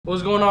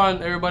What's going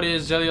on, everybody?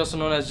 It's Jelly, also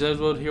known as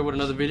jellysworlddd, here with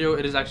another video.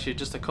 It is actually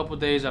just a couple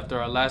days after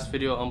our last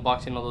video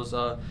unboxing all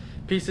those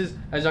pieces.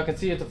 As y'all can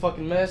see, it's a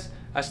fucking mess.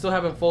 I still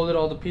haven't folded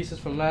all the pieces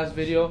from last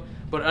video,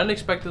 but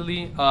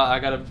unexpectedly I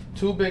got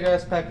two big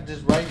ass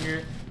packages right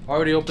here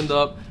already opened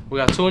up. We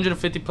got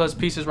 250 plus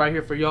pieces right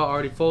here for y'all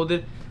already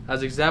folded.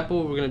 As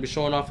example, we're gonna be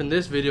showing off in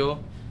this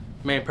video.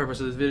 Main purpose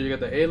of this video, you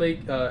got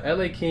the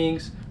LA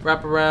Kings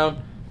wraparound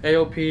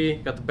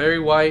AOP, got the Berry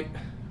White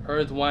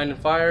Earth, Wine and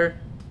Fire.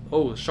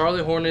 Oh,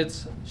 Charlotte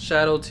Hornets,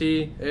 Shadow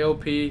T,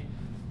 AOP,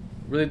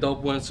 really dope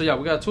one. So yeah,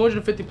 we got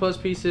 250 plus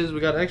pieces. We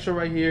got extra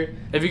right here.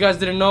 If you guys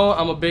didn't know,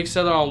 I'm a big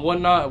seller on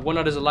Whatnot.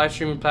 Whatnot is a live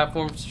streaming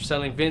platform for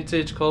selling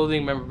vintage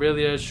clothing,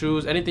 memorabilia,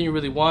 shoes, anything you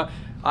really want.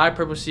 I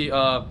purposely,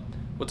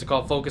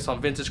 focus on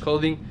vintage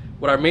clothing.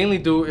 What I mainly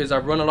do is I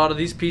run a lot of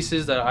these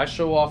pieces that I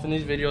show off in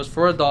these videos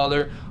for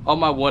 $1 on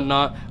my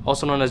Whatnot,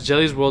 also known as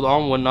Jelly's World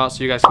on Whatnot,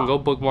 so you guys can go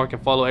bookmark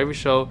and follow every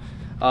show.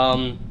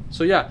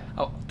 So yeah,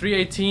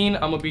 3/18,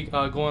 I'm gonna be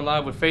going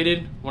live with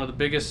Faded, one of the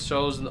biggest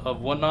shows of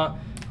Whatnot.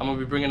 I'm gonna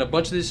be bringing a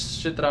bunch of this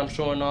shit that I'm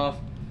showing off.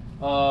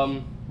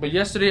 But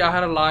yesterday I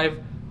had a live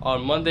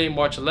on Monday,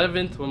 March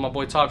 11th with my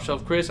boy Top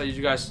Shelf Chris. Some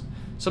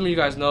of you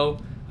guys know,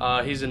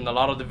 he's in a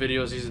lot of the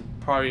videos. He's in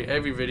probably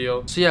every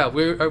video. So yeah,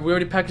 we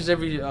already packaged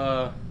every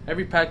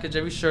package,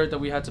 every shirt that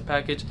we had to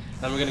package,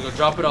 and we're gonna go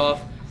drop it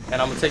off,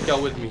 and I'm gonna take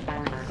y'all with me.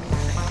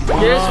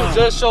 Guess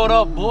who just showed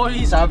up,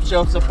 boys? Top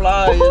Shelf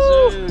Supply.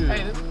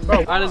 Hey, bro,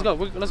 all right, let's go.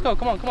 Let's go.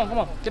 Come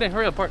on. Get in.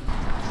 Hurry up, part.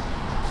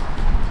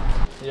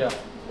 Yeah.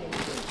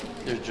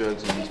 There's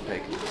drugs in these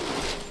packages.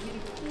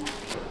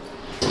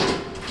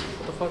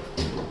 What the fuck?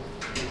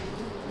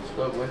 What's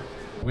up, boy?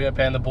 We at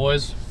Panda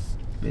Boys.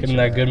 Getting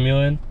that good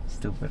meal in.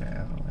 Stupid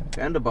ass.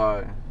 Panda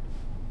Boy.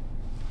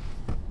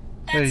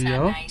 That's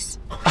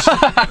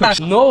not nice.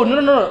 No.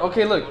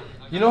 Okay, look.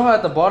 You know how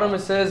at the bottom it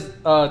says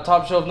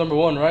Top Shelf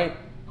 #1, right?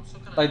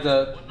 Like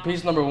the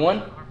piece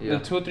 #1, yeah. The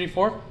 2, 3,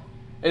 4.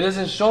 It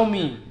doesn't show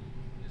me.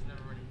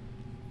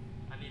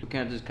 You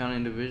can't just count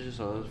individuals,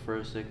 so it's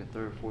first, second,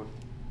 third, fourth.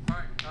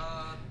 Alright,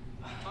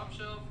 Top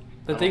Shelf.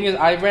 The thing is,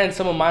 I ran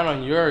some of mine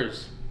on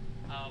yours.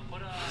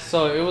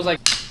 So it was like,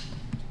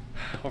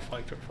 we're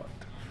fucked.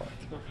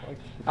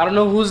 I don't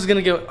know who's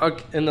gonna get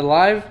in the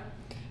live.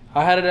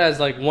 I had it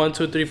as like 1,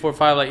 2, 3, 4,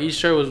 5. Like each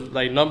shirt was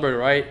like numbered,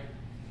 right?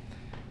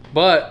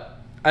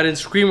 But I didn't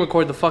screen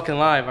record the fucking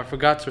live. I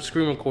forgot to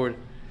screen record.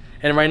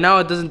 And right now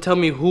it doesn't tell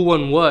me who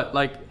won what.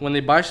 Like when they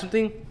buy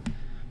something.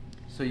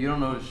 So you don't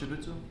know who to ship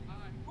it to?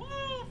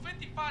 Ooh,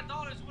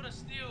 $55, what a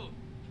steal.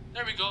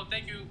 There we go.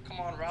 Thank you.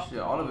 Come on, Ralph. Shit,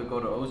 all of it go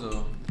to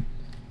Ozo.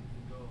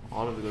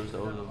 All of it goes to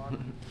Ozo.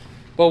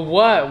 But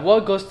what?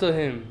 What goes to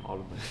him? All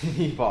of it.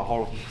 He bought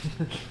all of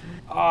them.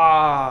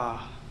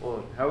 Ah.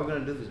 Well, how are we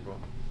gonna do this, bro?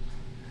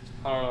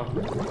 I don't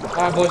know.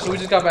 Alright, boys, so we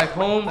just got back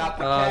home.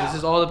 This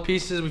is all the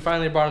pieces. We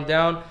finally brought them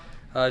down.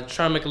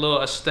 Trying to make a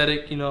little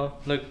aesthetic, you know,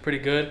 look pretty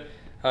good.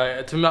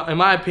 In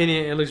my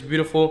opinion, it looks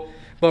beautiful.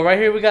 But right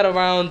here, we got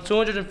around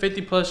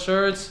 250 plus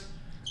shirts.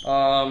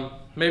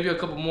 Maybe a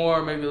couple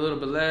more, maybe a little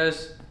bit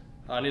less.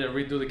 I need to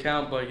redo the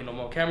count, but you know,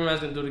 my cameraman's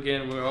gonna do it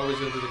again. We're always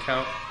gonna do the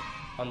count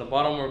on the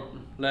bottom or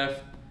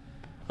left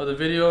of the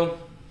video.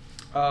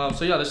 So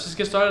yeah, let's just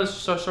get started. Let's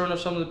start showing up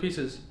some of the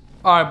pieces.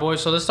 All right,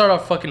 boys, so let's start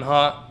off fucking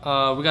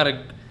hot. We got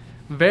a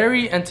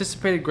very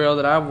anticipated grail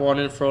that I've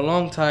wanted for a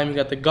long time. You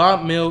got the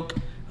Got Milk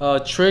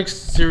Tricks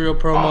cereal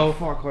promo. Oh,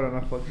 fuck, hold on,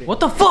 I fucked it. What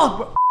the fuck,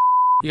 bro?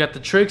 You got the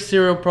Tricks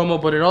cereal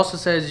promo, but it also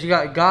says you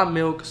got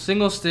Milk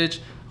single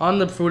stitch on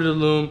the Fruit of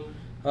the Loom,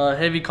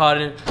 heavy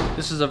cotton.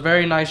 This is a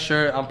very nice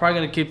shirt. I'm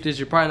probably gonna keep this.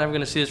 You're probably never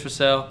gonna see this for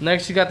sale.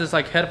 Next, you got this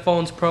like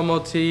headphones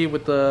promo tee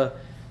with the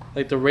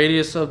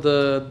radius of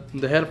the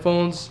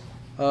headphones.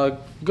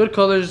 Good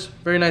colors,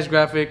 very nice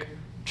graphic.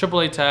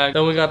 AAA tag.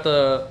 Then we got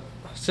the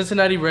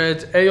Cincinnati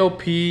Reds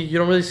AOP. You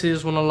don't really see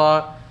this one a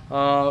lot.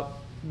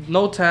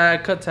 No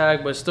tag, cut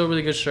tag, but still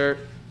really good shirt.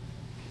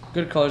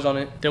 Good colors on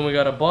it. Then we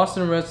got a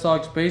Boston Red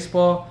Sox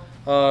baseball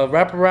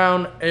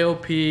wraparound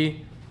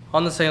AOP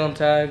on the Salem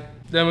tag.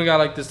 Then we got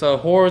like this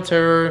Horror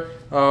Terror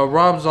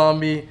Rob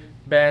Zombie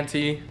band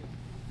tee.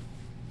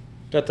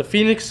 Got the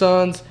Phoenix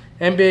Suns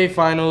NBA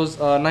Finals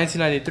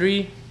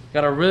 1993.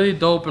 Got a really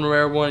dope and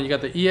rare one. You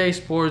got the EA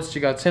Sports.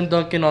 You got Tim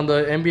Duncan on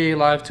the NBA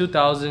Live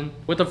 2000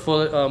 with the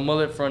full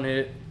mullet front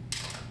hit.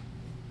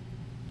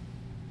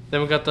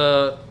 Then we got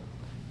the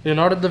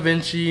Leonardo da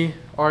Vinci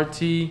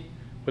RT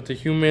with the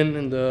human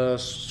and the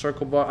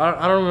circle bar.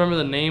 I don't remember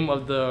the name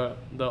of the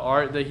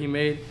art that he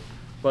made,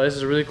 but this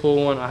is a really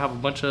cool one. I have a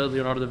bunch of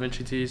Leonardo da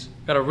Vinci tees.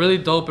 Got a really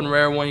dope and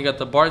rare one. You got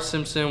the Bart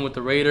Simpson with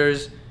the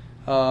Raiders.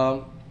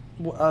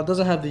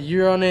 Doesn't have the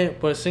year on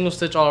it, but single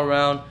stitch all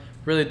around.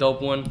 Really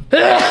dope one.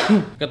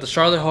 Got the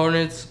Charlotte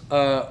Hornets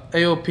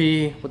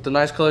AOP with the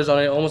nice colors on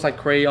it, almost like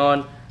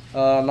crayon.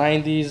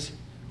 90s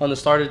on the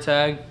starter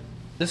tag.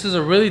 This is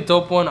a really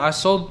dope one. I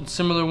sold a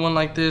similar one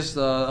like this,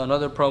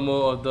 another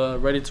promo of the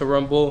Ready to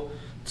Rumble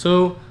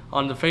 2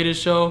 on the Faded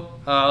show.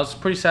 I was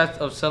pretty sad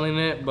of selling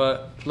it,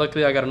 but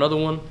luckily I got another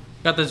one.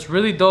 Got this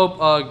really dope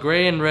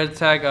gray and red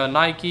tag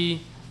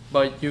Nike,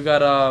 but you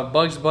got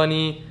Bugs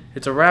Bunny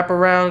It's a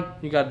wraparound.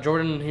 You got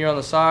Jordan here on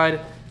the side.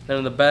 Then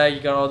in the back, you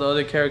got all the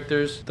other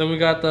characters. Then we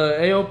got the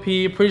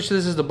AOP. Pretty sure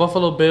this is the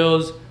Buffalo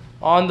Bills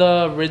on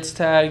the Ritz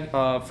tag,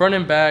 front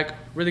and back.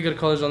 Really good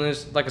colors on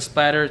this, like a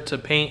splatter to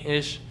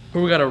paint-ish.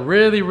 Here we got a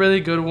really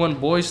good one,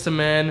 Boys to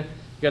Men.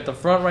 You got the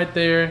front right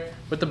there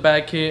with the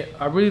back kit.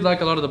 I really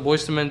like a lot of the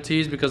Boys to Men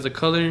tees because the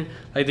color,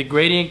 like the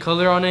gradient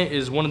color on it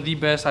is one of the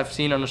best I've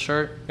seen on a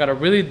shirt. Got a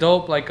really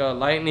dope like a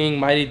Lightning,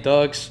 Mighty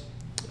Ducks,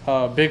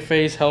 big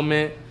face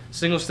helmet,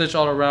 single stitch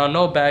all around,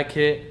 no back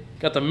kit.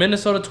 Got the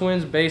Minnesota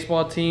Twins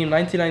baseball team,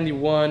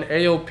 1991,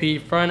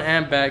 AOP, front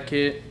and back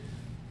kit.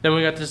 Then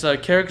we got this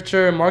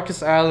caricature,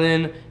 Marcus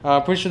Allen.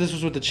 Pretty sure this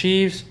was with the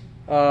Chiefs.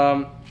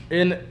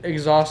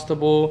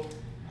 Inexhaustible.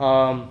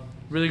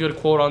 Really good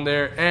quote on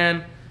there.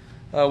 And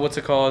what's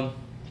it called?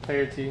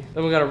 Player T.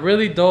 Then we got a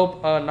really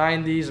dope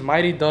 90s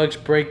Mighty Ducks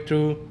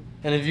breakthrough.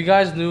 And if you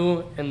guys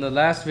knew, in the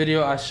last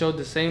video I showed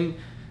the same,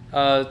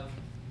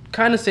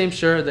 kind of same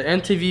shirt, the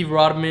MTV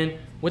Rodman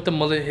with the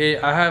mullet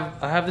hit. I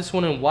have this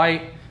one in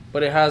white,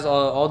 but it has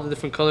all the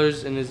different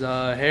colors in his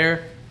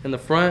hair in the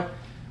front.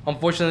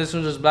 Unfortunately, this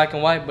one's just black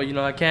and white, but you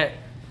know, I can't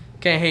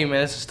hate,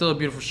 man. It's still a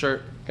beautiful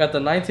shirt. Got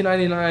the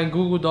 1999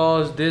 Google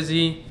Dolls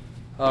Dizzy.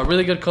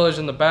 Really good colors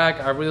in the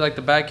back. I really like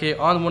the back kit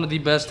on one of the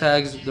best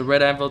tags, the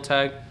red anvil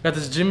tag. Got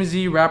this Jimmy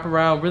Z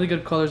wraparound. Really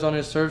good colors on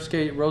it. Surf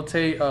skate,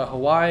 rotate,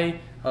 Hawaii,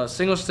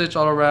 single stitch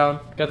all around.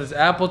 Got this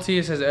Apple tee.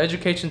 It says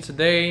Education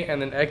Today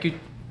and then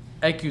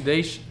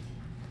Education.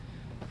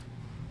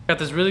 Got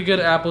this really good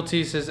Apple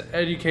tee. It says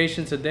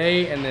Education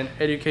Today and then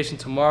Education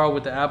Tomorrow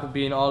with the apple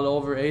being all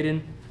over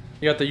Aiden.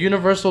 You got the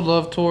Universal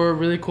Love Tour.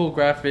 Really cool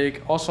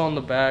graphic. Also on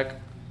the back.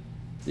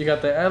 You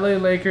got the LA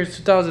Lakers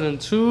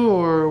 2002,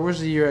 or where's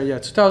the year at? Yeah,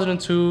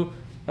 2002.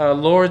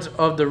 Lords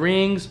of the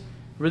Rings.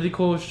 Really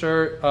cool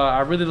shirt.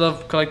 I really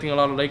love collecting a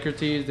lot of Laker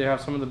tees. They have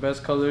some of the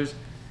best colors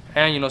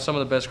and, you know, some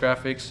of the best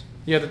graphics.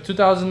 You got the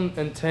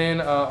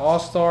 2010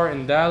 All-Star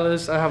in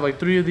Dallas. I have like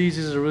 3 of these.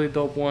 This is a really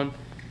dope one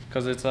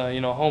because it's,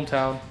 you know,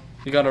 hometown.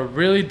 You got a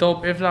really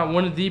dope, if not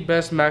one of the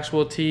best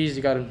Maxwell tees.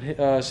 You got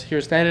him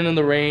here standing in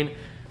the rain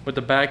with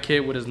the back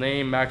kit with his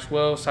name,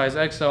 Maxwell, size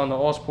XL on the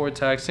all sport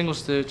tag, single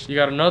stitch. You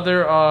got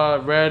another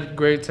red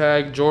gray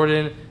tag,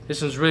 Jordan.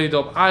 This one's really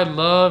dope. I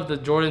love the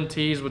Jordan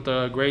tees with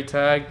the gray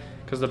tag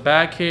because the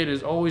back kit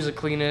is always the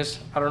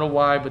cleanest. I don't know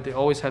why, but they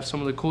always have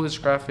some of the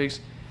coolest graphics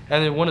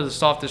and then one of the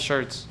softest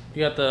shirts.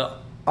 You got the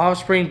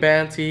Offspring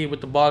band tee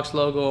with the box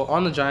logo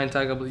on the Giant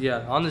tag.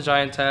 Yeah, on the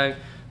Giant tag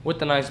with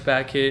the nice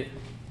back kit.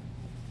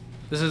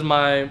 This is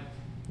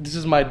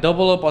my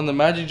double up on the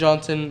Magic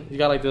Johnson. You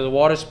got like the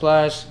water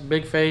splash,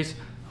 big face,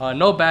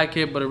 no back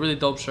kit, but a really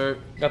dope shirt.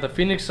 Got the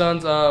Phoenix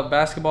Suns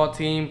basketball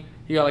team.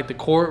 You got like the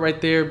court right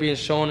there being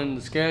shown in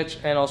the sketch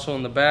and also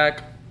in the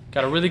back.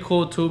 Got a really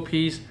cool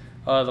 2-piece.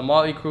 The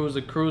Motley Crue,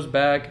 the Crew's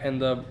back, and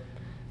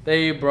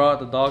they brought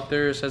the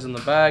Doctor, it says in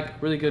the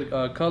back. Really good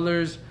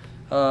colors.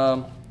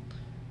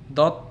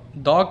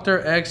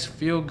 Dr. X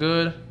Feel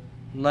Good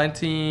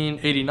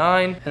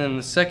 1989, and then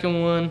the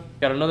second one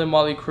got another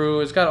Motley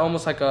Crue. It's got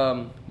almost like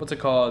what's it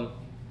called,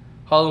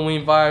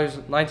 Halloween vibes.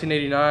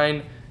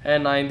 1989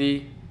 and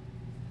 90.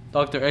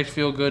 Dr. X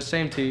Feel Good,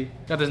 same tee.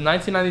 Got this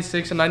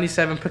 1996 and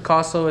 97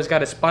 Picasso. It's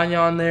got España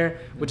on there,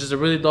 which is a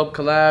really dope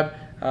collab.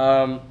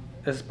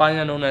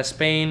 España, known as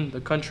Spain,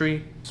 the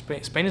country.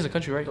 Spain is a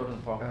country, right?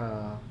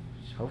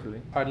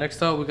 Hopefully. All right, next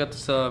up we got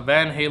this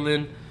Van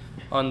Halen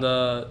on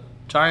the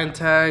Giant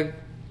tag.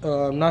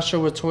 I'm not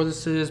sure what tour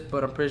this is,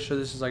 but I'm pretty sure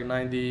this is like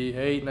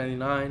 98,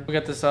 99. We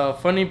got this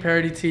funny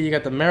parody tee. You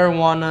got the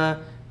marijuana.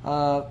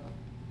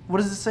 What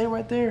does it say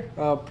right there?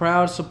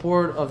 Proud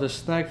support of the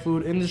snack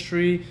food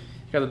industry.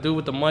 You got the dude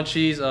with the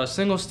munchies.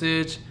 Single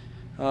stitch.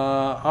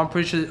 I'm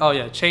pretty sure. Oh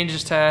yeah,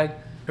 changes tag.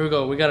 Here we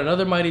go. We got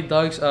another Mighty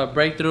Ducks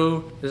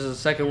breakthrough. This is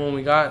the second one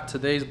we got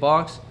today's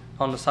box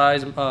on the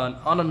size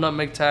on a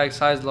nutmeg tag,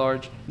 size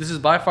large. This is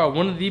by far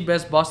one of the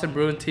best Boston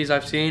Bruin tees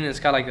I've seen. It's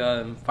got like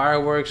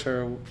fireworks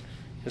or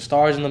the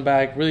stars in the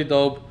back, really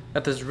dope.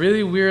 Got this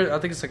really weird, I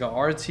think it's like an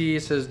RT.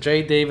 It says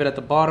J. David at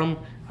the bottom.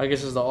 I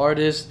guess it's the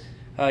artist.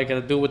 I got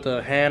to do with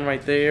the hand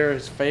right there,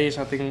 his face.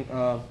 I think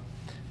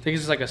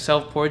it's like a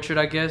self-portrait,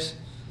 I guess.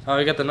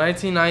 We got the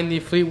 1990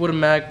 Fleetwood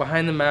Mac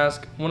Behind the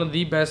Mask, one of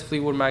the best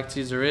Fleetwood Mac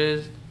tees there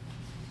is.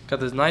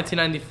 Got this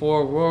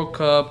 1994 World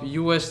Cup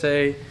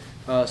USA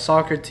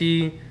soccer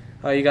tee.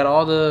 You got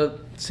all the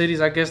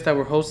cities, I guess, that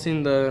were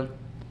hosting the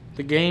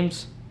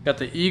games. Got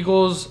the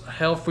Eagles,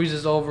 Hell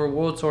Freezes Over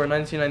World Tour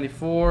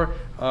 1994.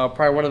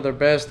 Probably one of their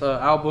best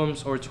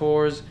albums or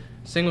tours.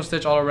 Single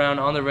stitch all around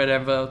on the red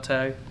anvil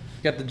tag.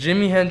 Got the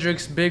Jimi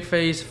Hendrix Big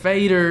Face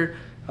Fader.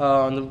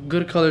 On the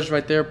good colors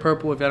right there,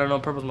 purple. If you don't know,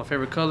 purple is my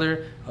favorite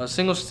color.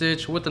 Single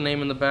stitch with the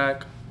name in the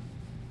back.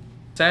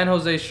 San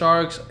Jose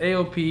Sharks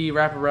AOP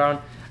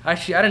wraparound.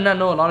 Actually, I did not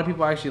know a lot of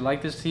people actually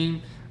like this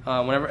team.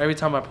 Every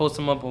time I post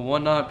them up and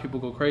whatnot, people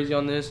go crazy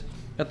on this.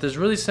 Got this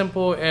really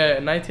simple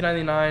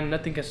 1999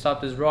 Nothing Can Stop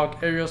This Rock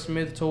Ariel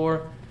Smith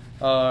tour.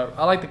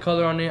 I like the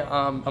color on it.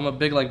 I'm a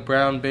big like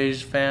brown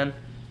beige fan.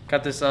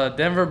 Got this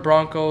Denver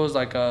Broncos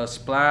like a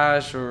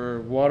splash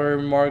or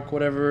watermark,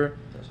 whatever.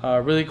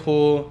 Really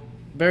cool,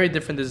 very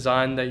different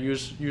design that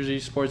usually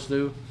sports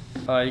do.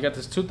 You got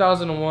this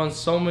 2001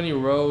 So Many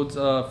Roads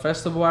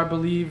festival, I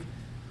believe.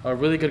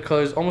 Really good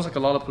colors, almost like a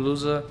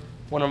Lollapalooza.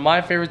 One of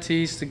my favorite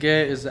tees to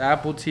get is the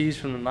Apple tees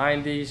from the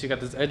 90s. You got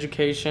this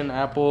Education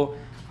Apple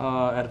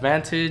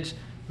Advantage.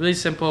 Really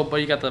simple, but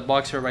you got the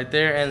box here right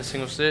there and the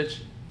single stitch.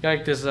 You got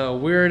like this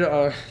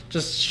weird,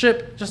 just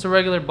a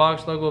regular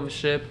box logo of a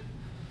ship.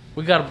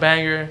 We got a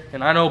banger,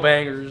 and I know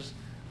bangers.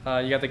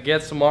 You got the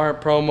Get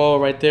Smart promo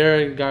right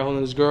there. Guy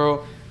holding his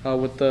girl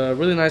with the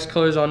really nice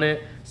colors on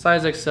it.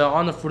 Size XL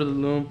on the Fruit of the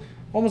Loom,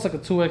 almost like a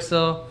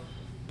 2XL,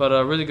 but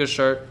a really good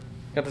shirt.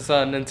 Got this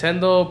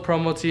Nintendo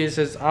promo tee. It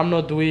says, "I'm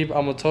no dweeb,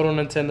 I'm a total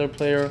Nintendo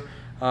player."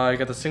 You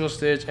got the single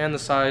stitch and the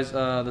size,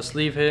 the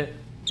sleeve hit.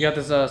 You got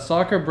this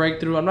soccer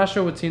breakthrough. I'm not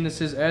sure what team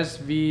this is.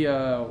 SV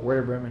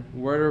Werder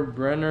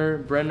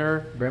Bremen.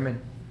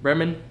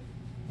 Bremen.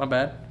 My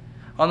bad.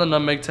 On the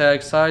nutmeg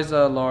tag, size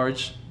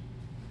large.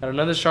 Got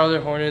another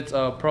Charlotte Hornets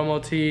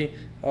promo tee.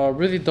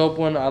 Really dope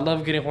one. I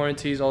love getting Hornet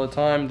tees all the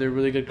time. They're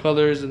really good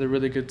colors and they're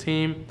really good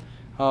team.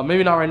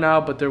 Maybe not right now,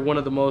 but they're one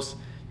of the most,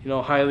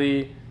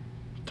 highly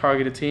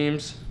targeted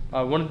teams.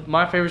 One of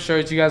my favorite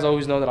shirts, you guys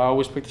always know that I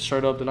always pick the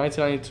shirt up. The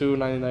 1992,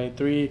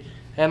 1993,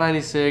 and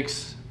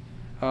 96.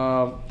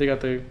 They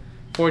got the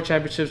 4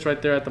 championships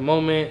right there at the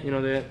moment.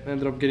 They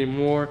ended up getting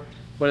more,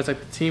 but it's like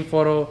the team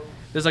photo.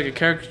 There's like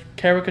a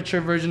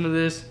caricature version of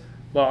this,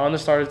 but on the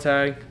starter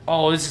tag.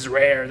 Oh, this is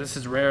rare. This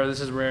is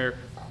rare.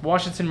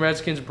 Washington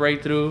Redskins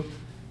breakthrough.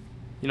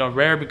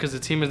 Rare because the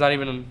team is not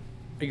even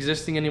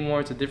existing anymore.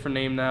 It's a different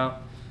name now.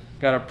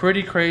 Got a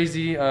pretty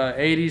crazy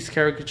 80s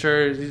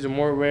caricature. These are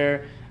more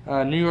rare.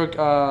 New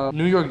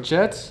York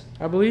Jets,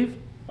 I believe.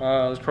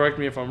 Correct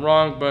me if I'm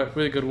wrong, but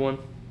really good one.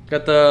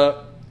 Got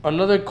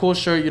another cool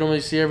shirt you don't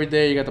really see every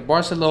day. You got the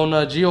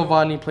Barcelona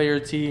Giovanni player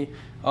tee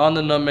on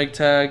the nutmeg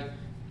tag.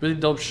 Really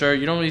dope shirt.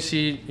 You don't really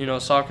see,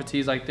 soccer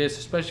tees like this,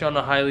 especially on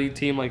a high league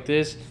team like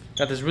this.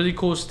 Got this really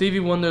cool Stevie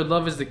Wonder,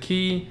 Love is the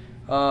Key.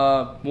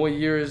 What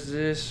year is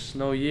this?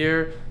 No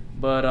year,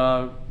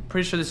 but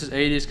pretty sure this is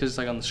 80s because it's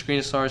like on the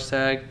Screen Stars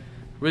tag.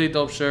 Really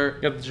dope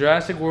shirt. Got the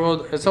Jurassic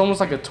World. It's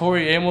almost like a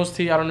Tori Amos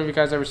tee. I don't know if you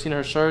guys ever seen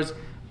her shirts,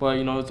 but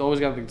it's always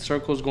got like the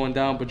circles going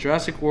down. But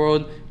Jurassic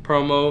World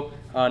promo,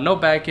 no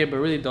back hit, but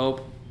really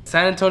dope.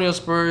 San Antonio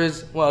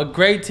Spurs, well, a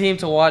great team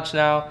to watch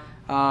now.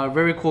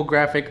 Very cool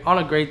graphic on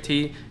a great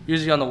tee,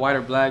 usually on the white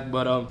or black,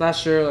 but not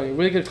sure. Like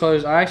really good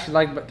colors. I actually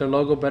liked their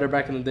logo better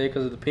back in the day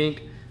because of the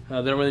pink. They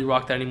don't really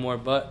rock that anymore,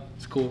 but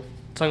it's cool.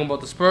 Talking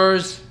about the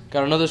Spurs,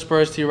 got another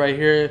Spurs tee right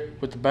here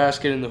with the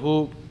basket and the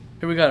hoop.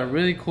 Here we got a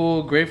really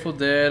cool Grateful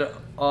Dead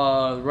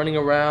running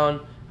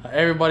around.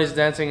 Everybody's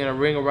dancing in a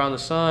ring around the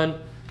sun.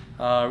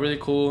 Really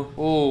cool.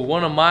 Oh,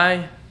 one of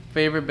my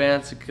favorite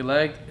bands to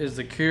collect is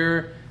the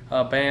Cure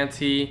band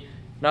tee.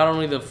 Not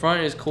only the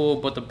front is cool,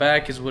 but the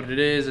back is what it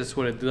is. It's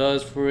what it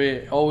does for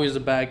it. Always the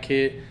back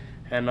kit.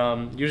 And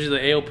usually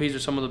the AOPs are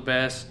some of the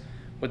best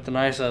with the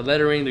nice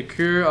lettering. The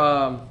Cure,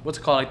 what's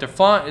it called? Like their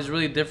font is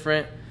really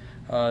different.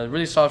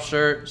 Really soft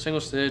shirt, single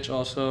stitch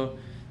also.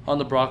 On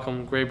the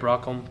Brockham, gray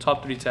Brockham,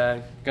 top 3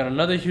 tag. Got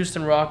another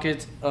Houston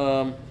Rockets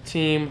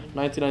team,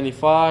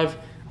 1995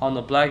 on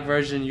the black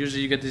version.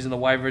 Usually you get these in the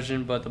white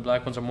version, but the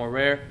black ones are more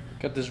rare.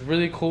 Got this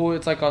really cool,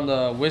 it's like on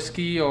the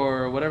whiskey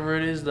or whatever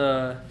it is,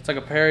 it's like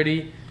a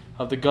parody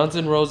of the Guns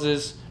N'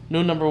 Roses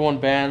new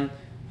 #1 band.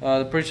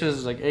 The pretty sure this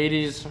is like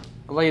 80s,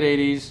 late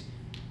 80s.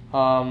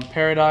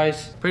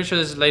 Paradise, pretty sure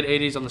this is late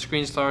 80s on the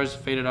Screen Stars,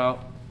 faded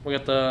out. We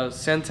got the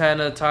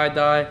Santana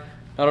tie-dye.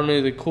 Not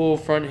only the cool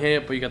front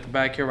hip, but you got the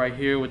back here right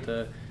here with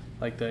the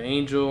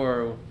angel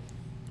or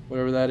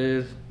whatever that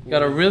is.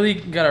 Got a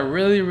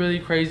really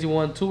crazy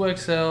one,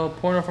 2XL,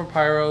 Porno for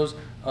Pyros,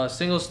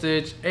 single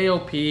stitch,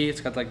 AOP.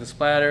 It's got like the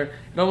splatter.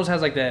 It almost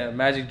has like that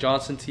Magic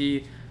Johnson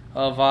tee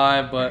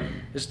vibe, but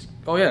it's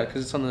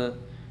because it's on the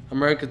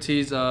America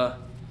Tees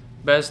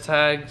best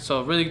tag.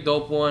 So really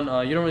dope one.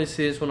 You don't really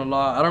see this one a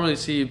lot. I don't really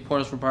see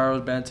Pornos for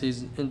Pyros band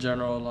tees in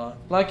general a lot.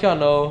 Like y'all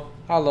know,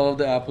 I love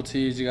the Apple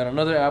tees. You got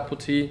another Apple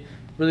tee.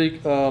 Really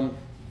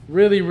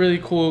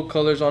cool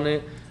colors on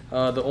it.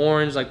 The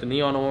orange, like the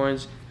neon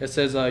orange. It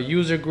says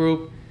user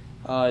group.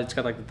 It's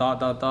got like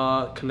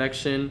the ...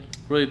 connection.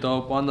 Really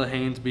dope on the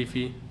Hanes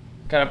beefy.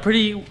 Got a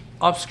pretty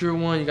obscure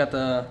one. You got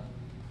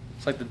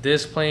it's like the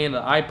disc playing,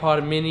 the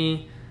iPod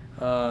mini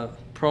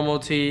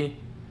promo tee.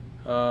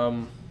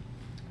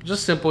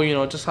 Just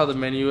simple, just how the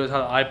menu is,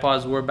 how the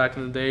iPods were back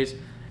in the days,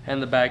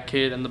 and the back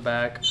kit and the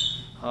back.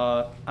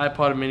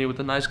 iPod mini with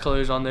the nice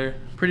colors on there.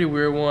 Pretty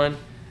weird one.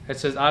 It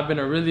says, "I've been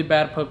a really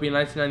bad puppy,"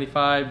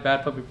 1995,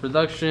 Bad Puppy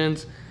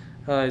Productions.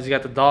 He's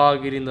got the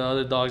dog eating the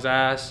other dog's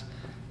ass.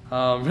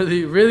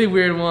 Really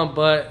weird one,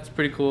 but it's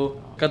pretty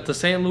cool. Got the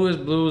St. Louis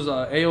Blues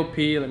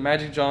AOP, like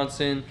Magic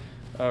Johnson.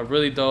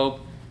 Really dope.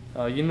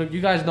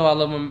 You guys know I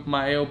love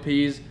my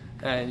AOPs,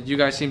 and you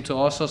guys seem to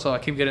also, so I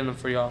keep getting them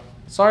for y'all.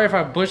 Sorry if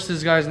I butchered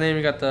this guy's name.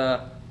 You got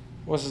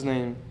what's his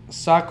name?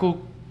 Saku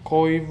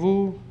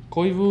Koivu,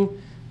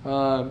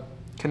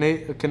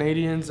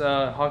 Canadians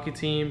hockey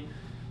team.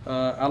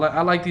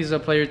 I like these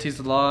player tees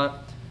a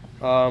lot.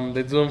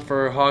 They do them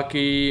for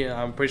hockey.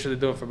 I'm pretty sure they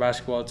do them for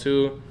basketball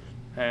too.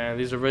 And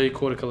these are really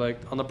cool to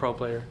collect on the pro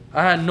player.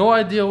 I had no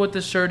idea what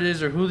this shirt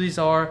is or who these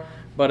are,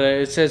 but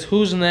it says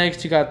who's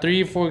next. You got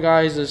 3 or 4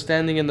 guys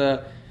standing in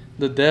the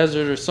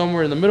desert or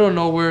somewhere in the middle of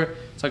nowhere.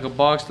 It's like a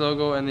box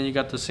logo, and then you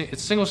got the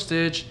it's single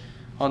stitch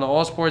on the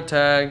all sport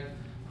tag.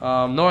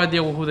 No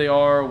idea who they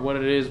are or what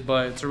it is,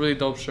 but it's a really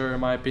dope shirt in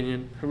my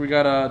opinion. Here we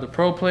got the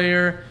pro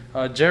player,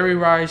 Jerry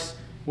Rice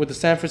with the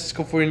San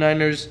Francisco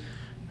 49ers.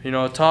 You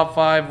know, top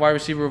 5 wide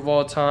receiver of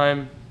all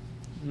time,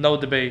 no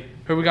debate.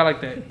 Here we got like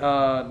the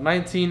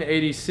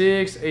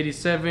 1986,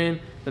 87,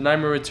 The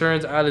Nightmare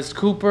Returns, Alice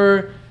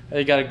Cooper.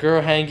 You got a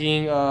girl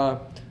hanging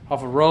off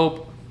a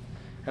rope,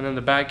 and then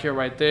the back here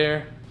right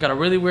there. Got a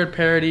really weird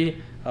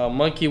parody,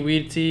 Monkey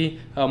Weedy,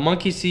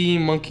 Monkey See,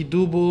 Monkey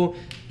Double.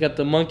 You got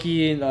the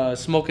monkey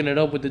smoking it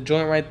up with the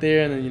joint right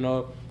there, and then, you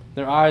know,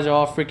 their eyes are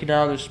all freaking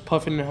out. They're just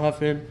puffing and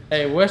huffing.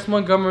 Hey, Wes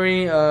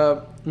Montgomery,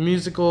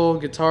 musical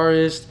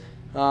guitarist.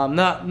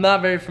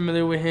 Not very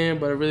familiar with him,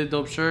 but a really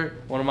dope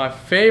shirt. One of my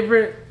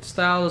favorite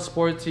style of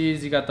sport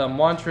tees. You got the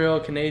Montreal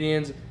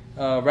Canadiens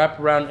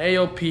wraparound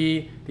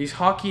AOP. These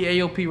hockey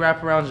AOP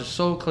wraparounds are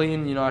so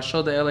clean. You know, I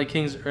showed the LA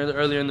Kings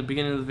earlier in the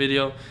beginning of the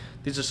video.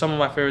 These are some of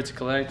my favorites to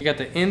collect. You got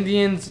the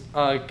Indians,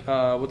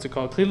 what's it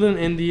called? Cleveland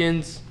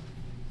Indians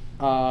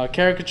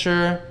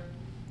caricature,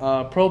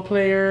 pro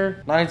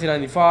player,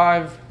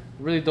 1995.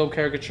 Really dope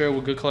caricature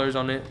with good colors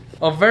on it.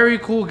 A very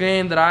cool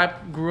game that I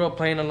grew up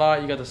playing a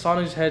lot. You got the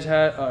Sonic's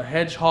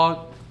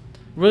Hedgehog.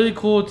 Really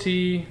cool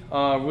tee.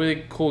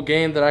 Really cool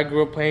game that I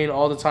grew up playing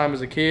all the time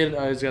as a kid.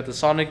 It's got the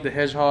Sonic the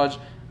Hedgehog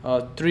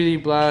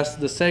 3D Blast,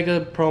 the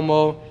Sega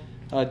promo,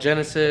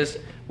 Genesis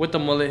with the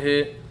mullet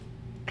hit.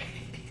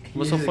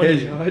 What's so funny?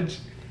 Hedgehog?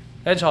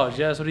 Hedgehog,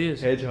 yeah, that's what he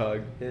is.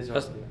 Hedgehog.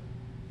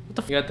 What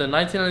the f? You got the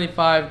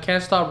 1995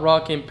 Can't Stop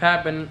Rockin'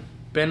 Pat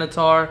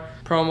Benatar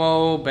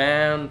promo,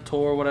 band,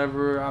 tour,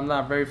 whatever. I'm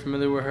not very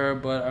familiar with her,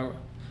 but I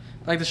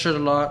like the shirt a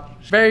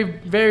lot. Very,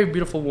 very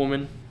beautiful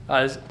woman.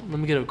 Let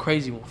me get a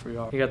crazy one for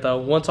y'all. You got the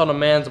Once on a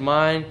Man's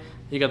Mind.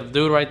 You got the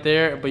dude right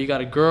there, but you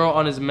got a girl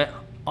on his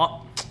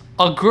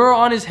a girl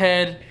on his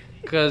head,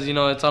 because, you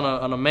know, it's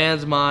on a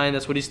man's mind.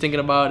 That's what he's thinking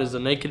about, is a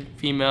naked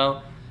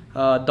female.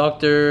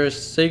 Dr.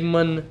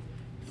 Sigmund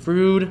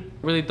Freud,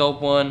 really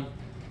dope one.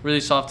 Really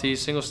soft tee,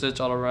 single stitch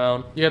all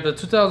around. You have the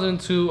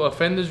 2002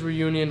 Offenders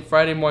Reunion,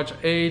 Friday, March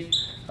 8th.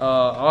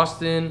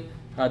 Austin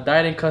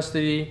died in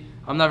custody.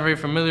 I'm not very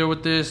familiar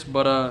with this,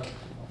 but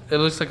it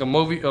looks like a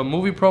movie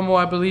promo,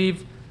 I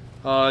believe.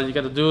 You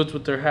got the dudes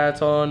with their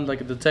hats on,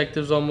 like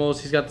detectives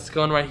almost. He's got this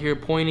gun right here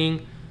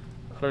pointing.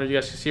 I don't know if you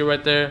guys can see it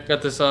right there.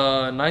 Got this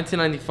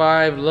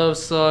 1995 Love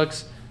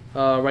Sucks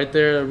right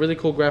there. Really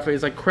cool graphic.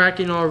 It's like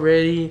cracking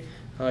already.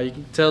 You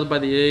can tell by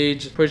the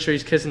age. Pretty sure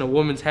he's kissing a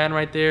woman's hand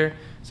right there,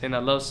 saying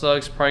that love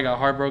sucks. Probably got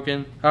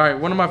heartbroken. All right,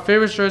 one of my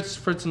favorite shirts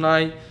for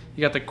tonight.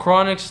 You got the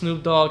Chronic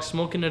Snoop Dogg,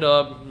 smoking it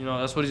up. You know,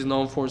 that's what he's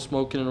known for,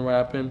 smoking and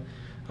rapping.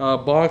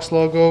 Box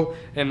logo.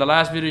 In the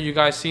last video, you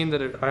guys seen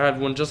that I had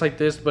one just like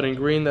this, but in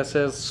green, that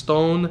says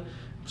Stone.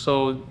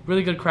 So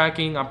really good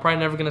cracking. I'm probably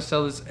never gonna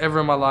sell this ever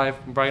in my life.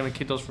 I'm probably gonna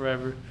keep those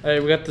forever. Hey,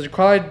 we got the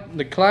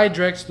Clyde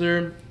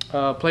Drexler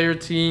player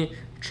tee,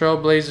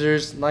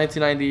 Trailblazers,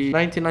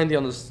 1990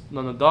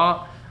 on the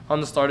dot,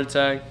 on the starter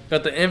tag.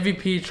 Got the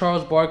MVP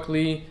Charles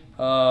Barkley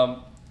in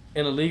a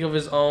league of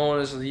his own.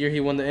 This is the year he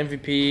won the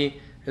MVP.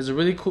 It's a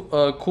really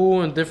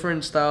cool and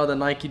different style that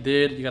Nike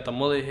did. You got the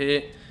mullet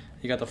hit.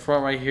 You got the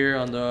front right here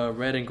on the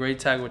red and gray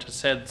tag, which I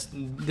said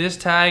this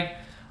tag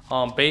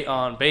on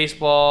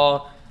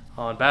baseball,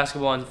 on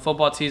basketball, and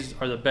football tees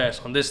are the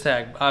best on this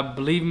tag.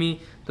 Believe me,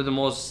 they're the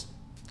most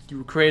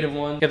creative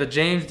one. You got the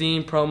James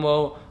Dean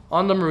promo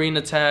on the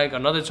Marina tag,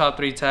 another top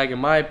 3 tag in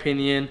my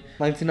opinion.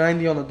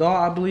 1990 on the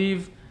dot, I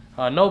believe.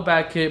 No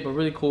back kit, but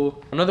really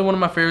cool. Another one of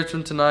my favorites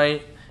from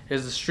tonight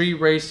is the Street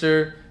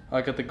Racer.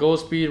 I got the Go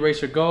Speed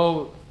Racer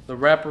Go, the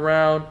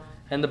wraparound,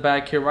 and the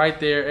back kit right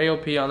there.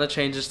 AOP on the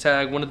changes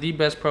tag. One of the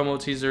best promo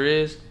tees there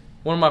is.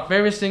 One of my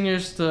favorite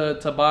singers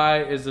to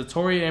buy is the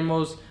Tori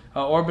Amos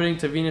Orbiting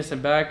to Venus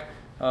and Back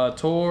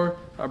tour.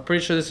 I'm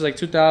pretty sure this is like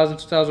 2000,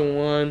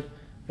 2001,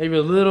 maybe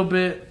a little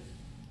bit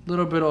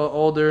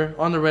older.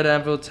 On the red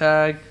anvil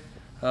tag.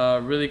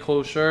 Really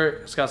cool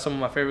shirt. It's got some of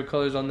my favorite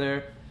colors on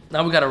there.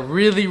 Now we got a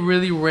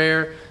really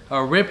rare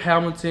Rip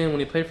Hamilton when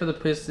he played for the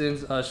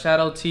Pistons,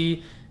 Shadow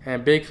T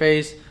and Big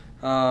Face.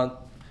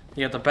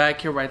 You got the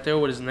back here right there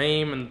with his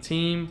name and the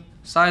team.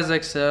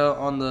 Size XL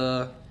on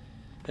the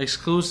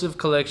exclusive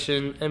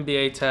collection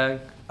NBA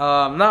tag.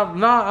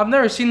 I've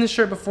never seen this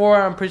shirt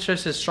before. I'm pretty sure it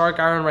says Shark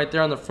Iron right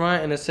there on the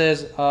front, and it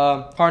says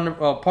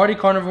Party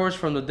Carnivores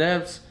from the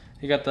Depths.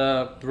 You got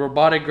the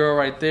robotic girl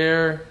right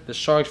there, the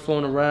sharks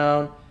floating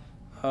around.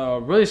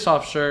 Really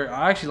soft shirt.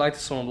 I actually like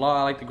this one a lot.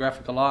 I like the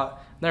graphic a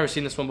lot. Never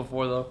seen this one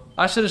before though.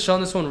 I should have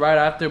shown this one right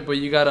after, but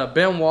you got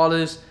Ben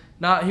Wallace.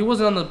 Now he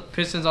wasn't on the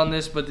Pistons on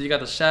this, but you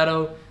got the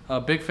Shadow,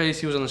 Big Face.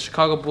 He was on the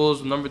Chicago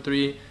Bulls, number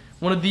 3.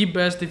 One of the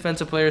best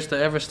defensive players to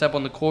ever step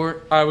on the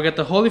court. All right, we got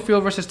the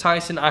Holyfield versus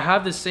Tyson. I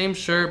have the same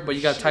shirt, but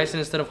you got Tyson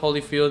instead of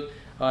Holyfield.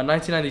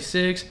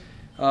 1996.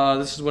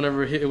 This is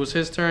whenever it was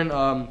his turn.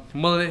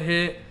 Mullet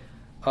hit.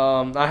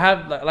 I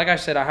have, like I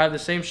said, I have the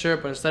same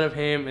shirt, but instead of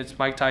him, it's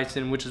Mike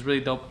Tyson, which is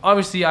really dope.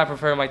 Obviously, I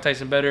prefer Mike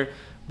Tyson better,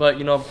 but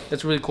you know,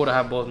 it's really cool to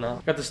have both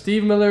now. Got the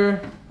Steve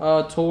Miller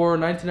Tour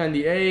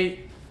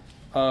 1998.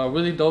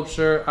 Really dope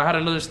shirt. I had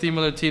another Steve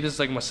Miller tee. This is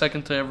like my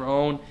second to ever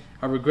own.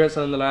 I regret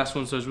selling the last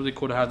one, so it's really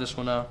cool to have this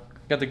one now.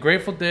 Got the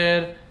Grateful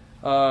Dead,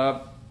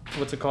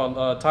 what's it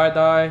called?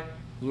 Tie-dye,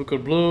 Luca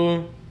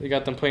Blue. They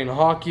got them playing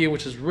hockey,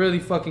 which is really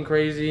fucking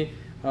crazy.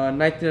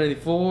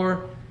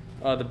 1994,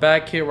 the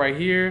back kit right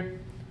here.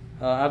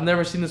 I've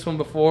never seen this one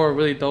before, a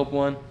really dope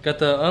one. Got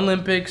the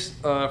Olympics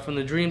from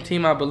the Dream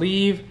Team, I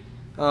believe.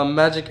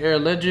 Magic Air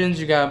Legends,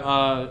 you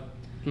got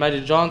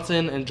Magic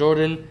Johnson and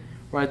Jordan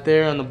right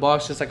there on the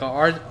box. Just like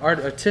an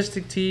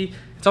artistic tee.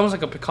 It's almost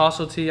like a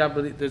Picasso tee, I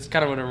believe. That's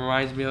kind of what it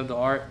reminds me of, the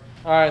art.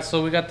 Alright,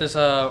 so we got this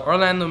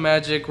Orlando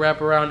Magic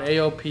wraparound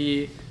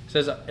AOP. It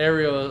says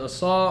Aerial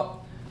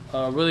Assault.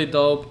 Really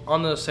dope.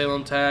 On the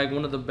Salem tag,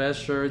 one of the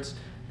best shirts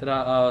that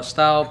I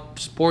style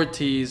sport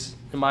tees,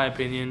 in my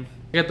opinion.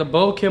 We got the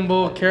Bo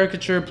Kimball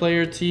caricature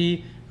player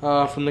tee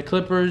from the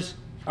Clippers.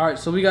 Alright,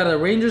 so we got a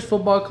Rangers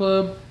Football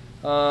Club,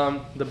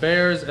 the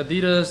Bears,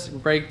 Adidas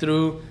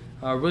Breakthrough.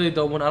 Really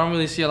dope one. I don't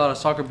really see a lot of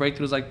soccer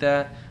breakthroughs like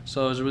that,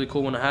 so it's a really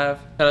cool one to have.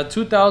 Got a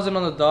 2000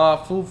 on the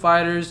dot, Foo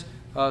Fighters,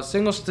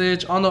 single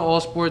stitch on the All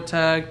Sport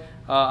tag.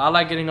 I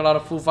like getting a lot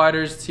of Foo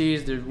Fighters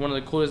tees. They're one of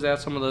the coolest. They have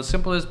some of the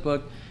simplest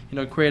but, you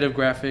know, creative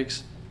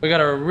graphics. We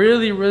got a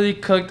really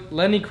cooked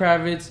Lenny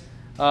Kravitz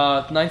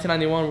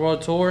 1991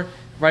 World Tour.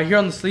 Right here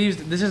on the sleeves,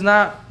 this is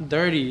not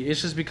dirty.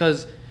 It's just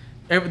because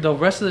the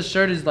rest of the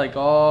shirt is like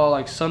all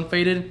like sun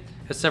faded,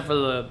 except for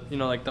the, you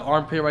know, like the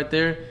armpit right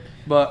there.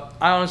 But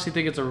I honestly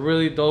think it's a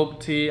really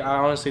dope tee. I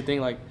honestly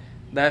think like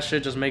that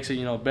shit just makes it,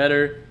 you know,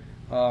 better.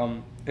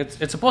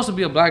 It's supposed to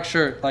be a black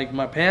shirt. Like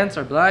my pants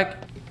are black,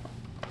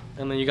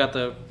 and then you got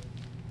the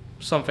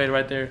sun fade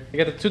right there. You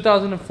got the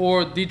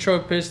 2004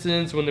 Detroit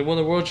Pistons when they won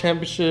the World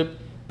Championship.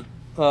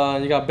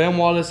 You got Ben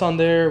Wallace on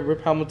there,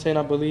 Rip Hamilton,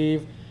 I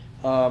believe.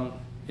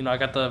 You know, I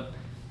got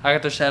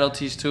the shadow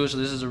tees too, so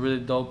this is a really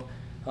dope,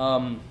 you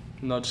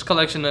know, just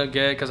collection to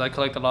get, because I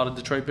collect a lot of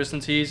Detroit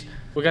Pistons tees.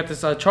 We got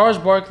this Charles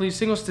Barkley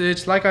single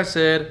stitch, like I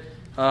said,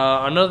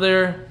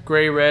 another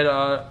gray red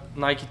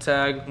Nike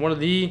tag, one of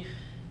the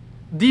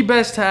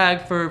best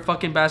tag for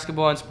fucking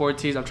basketball and sport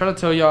tees. I'm trying to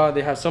tell y'all,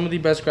 they have some of the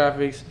best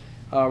graphics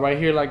right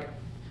here. Like,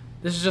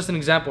 this is just an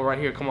example right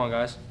here. Come on,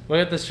 guys. We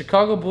got the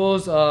Chicago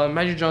Bulls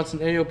Magic Johnson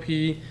AOP.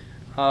 You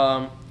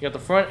got the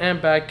front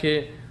and back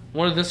kit.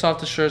 One of the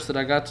softest shirts that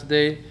I got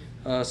today,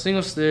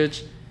 single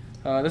stitch.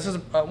 This is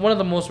one of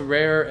the most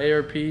rare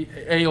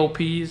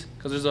AOPs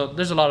because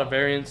there's a lot of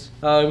variants.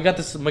 We got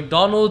this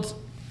McDonald's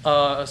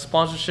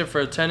sponsorship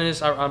for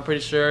tennis, I'm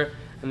pretty sure,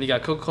 and you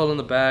got Coca-Cola in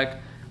the back.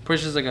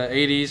 Pretty sure it's like an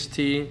 80s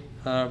tee.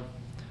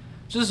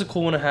 Just a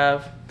cool one to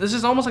have. This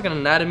is almost like an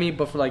anatomy,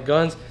 but for like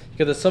guns. You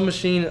got the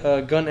Submachine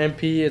Gun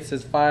MP. It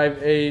says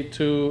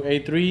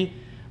 5A2A3.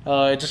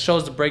 It just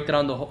shows the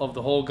breakdown of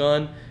the whole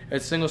gun.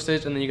 It's single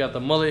stitch, and then you got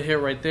the mullet hit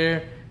right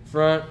there,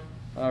 front.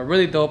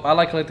 Really dope. I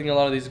like collecting a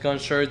lot of these gun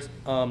shirts.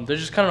 They're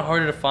just kind of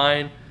harder to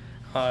find,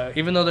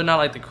 even though they're not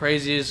like the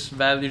craziest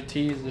value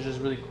tees. They're just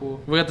really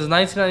cool. We got this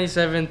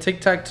 1997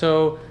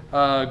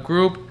 tic-tac-toe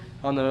group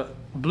on the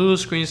blue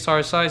screen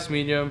star size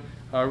medium.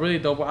 Really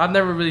dope. I've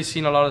never really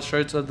seen a lot of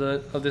shirts of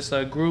this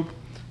group,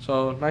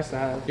 so nice to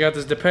have. You got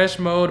this Depeche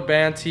Mode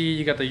band tee.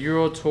 You got the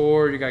Euro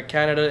Tour. You got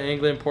Canada,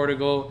 England,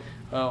 Portugal.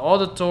 All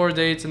the tour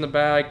dates in the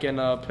back and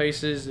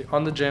places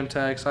on the gem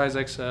tag, size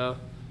XL.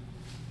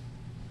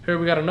 Here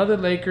we got another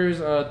Lakers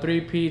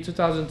 3P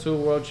 2002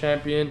 World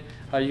Champion.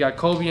 You got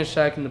Kobe and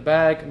Shaq in the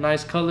back.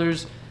 Nice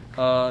colors.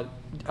 I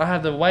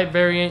have the white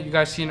variant you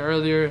guys seen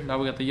earlier. Now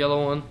we got the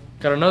yellow one.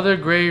 Got another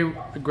gray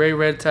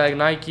red tag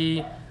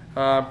Nike.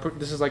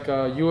 This is like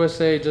a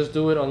USA Just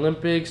Do It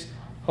Olympics,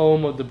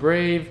 home of the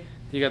Brave.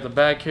 You got the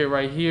back here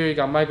right here. You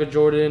got Michael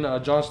Jordan,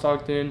 John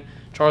Stockton,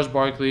 Charles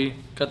Barkley.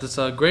 Got this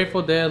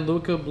Grateful Dead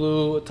Luca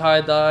Blue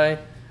tie-dye.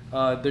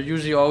 They're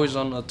usually always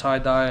on a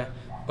tie-dye,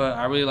 but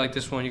I really like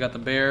this one. You got the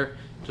bear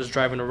just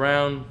driving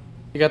around.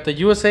 You got the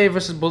USA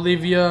versus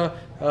Bolivia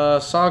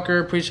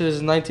soccer. Pretty sure this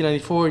is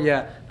 1994.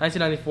 Yeah,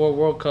 1994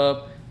 World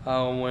Cup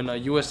when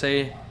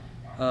USA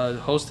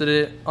hosted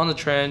it on the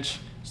trench,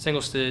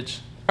 single stitch.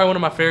 Probably one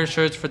of my favorite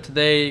shirts for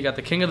today. You got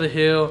the King of the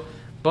Hill,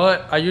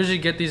 but I usually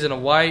get these in a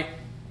white.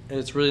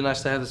 It's really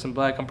nice to have this in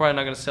black. I'm probably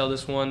not gonna sell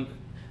this one.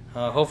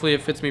 Hopefully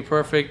it fits me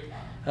perfect.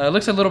 It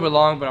looks a little bit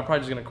long, but I'm probably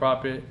just gonna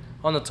crop it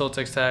on the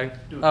Totex tag.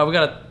 We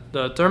got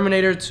the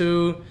Terminator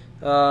 2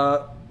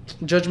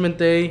 Judgment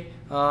Day.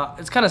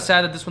 It's kind of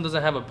sad that this one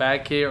doesn't have a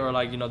back kit or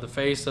like, you know, the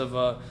face of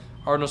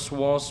Arnold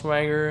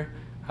Schwarzenegger,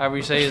 however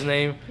you say his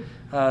name.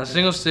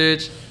 Single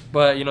stitch.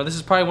 But, you know, this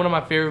is probably one of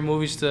my favorite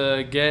movies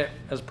to get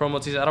as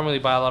promo tees. I don't really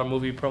buy a lot of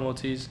movie promo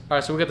tees. All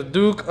right, so we got the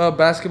Duke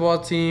basketball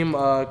team,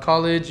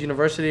 college,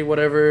 university,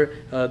 whatever.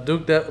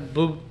 Duke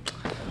Blue.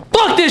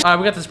 Fuck this! All right,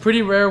 we got this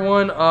pretty rare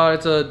one.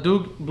 It's a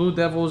Duke Blue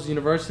Devils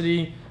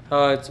University.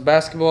 It's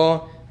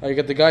basketball. You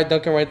got the guy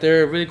dunking right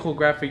there. Really cool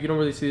graphic. You don't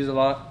really see these a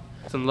lot.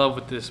 Just in love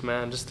with this,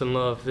 man. Just in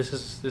love. This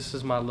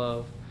is my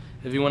love.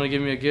 If you want to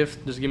give me a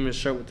gift, just give me a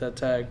shirt with that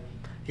tag.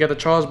 You got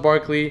the Charles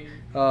Barkley,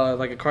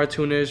 like a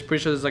cartoonish.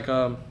 Pretty sure it's like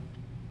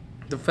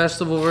the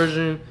festival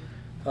version.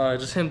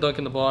 Just him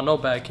dunking the ball, no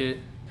back hit.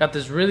 Got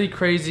this really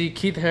crazy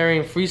Keith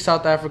Haring, Free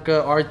South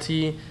Africa RT.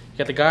 You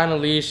got the guy on a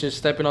leash just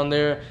stepping on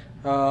there.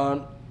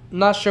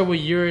 Not sure what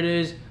year it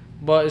is,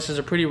 but this is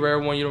a pretty rare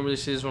one. You don't really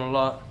see this one a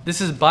lot. This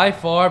is by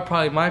far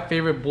probably my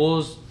favorite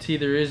Bulls tee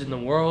there is in the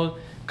world,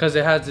 because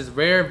it has this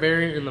rare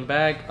variant in the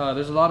back.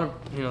 There's a lot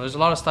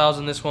of styles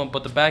in this one,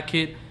 but the back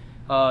hit,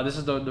 this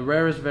is the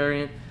rarest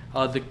variant.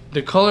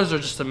 The colors are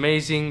just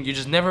amazing. You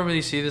just never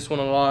really see this one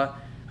a lot.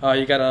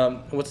 You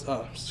got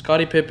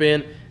Scottie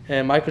Pippen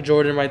and Michael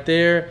Jordan right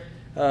there.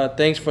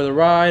 Thanks for the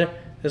ride.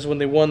 This is when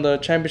they won the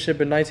championship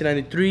in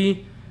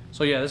 1993.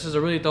 So yeah, this is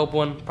a really dope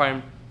one.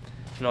 Probably,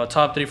 a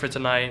top 3 for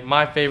tonight.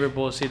 My favorite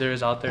Bulls tee there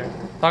is out there.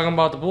 Talking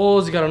about the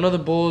Bulls, you got another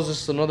Bulls.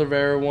 This is another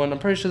rare one. I'm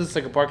pretty sure this is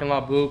like a parking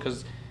lot boot,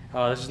 because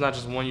this is not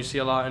just one you see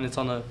a lot, and it's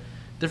on a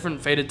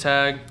different faded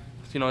tag.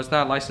 It's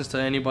not licensed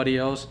to anybody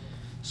else.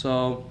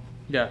 So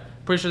yeah,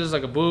 pretty sure this is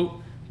like a boot,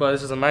 but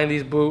this is a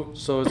 90s boot,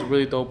 so it's a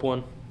really dope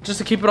one. Just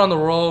to keep it on the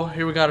roll,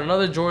 here we got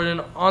another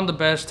Jordan on the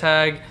best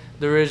tag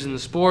there is in the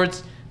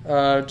sports.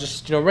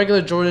 Just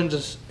regular Jordan,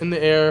 just in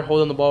the air,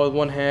 holding the ball with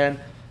one hand.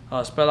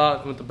 Spell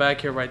out with the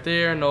back here right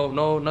there.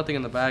 Nothing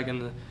in the back,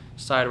 and the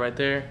side right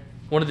there.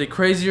 One of the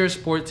crazier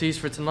sport tees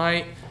for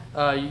tonight.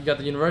 You got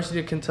the University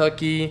of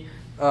Kentucky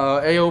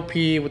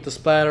AOP with the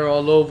splatter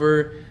all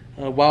over.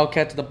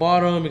 Wildcat to the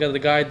bottom. You got the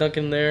guy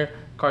dunking there.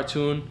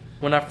 Cartoon.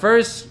 When I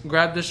first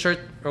grabbed this shirt,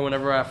 or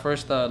whenever I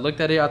first looked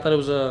at it, I thought it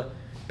was a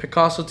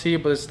Picasso tee,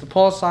 but it's the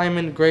Paul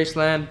Simon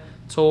Graceland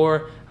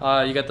tour.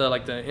 You got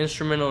the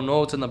instrumental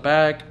notes in the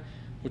back,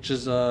 which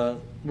is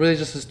really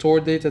just his tour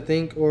dates, I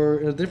think, or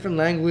in a different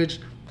language.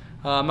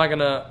 I'm not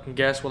gonna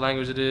guess what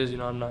language it is.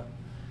 I'm not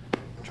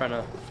trying to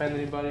offend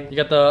anybody. You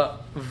got the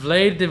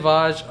Vlade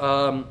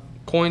Divac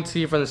coin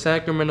tee from the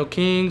Sacramento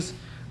Kings.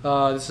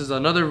 This is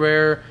another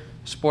rare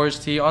sports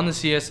tee on the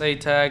CSA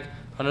tag.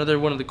 Another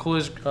one of the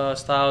coolest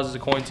styles is the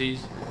coin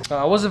tees.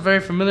 I wasn't very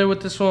familiar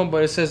with this one,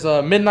 but it says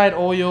Midnight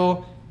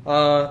Oil,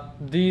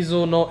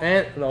 Diesel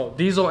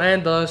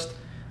and Dust.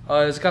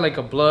 It's got like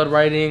a blood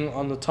writing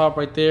on the top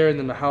right there, and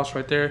then the house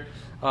right there.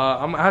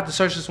 I have to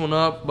search this one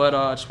up, but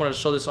I just wanted to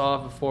show this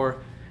off before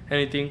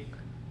anything.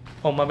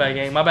 Oh, my bad,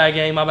 gang. My bad,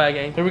 gang. My bad,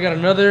 gang. Here we got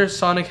another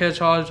Sonic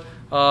Hedgehog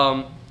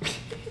Sega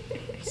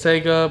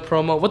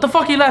promo. What the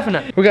fuck are you laughing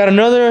at? We got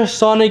another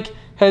Sonic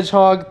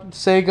Hedgehog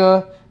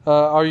Sega.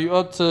 Are you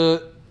up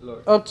to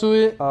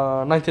it?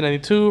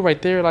 1992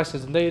 right there,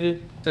 licensed and dated.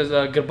 It says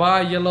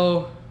goodbye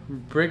Yellow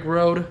Brick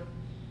Road.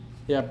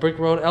 Yeah, Brick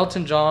Road.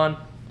 Elton John.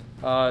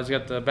 He's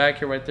got the back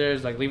here right there.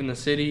 He's like leaving the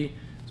city.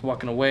 He's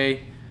walking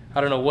away. I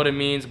don't know what it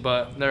means,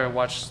 but never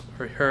watched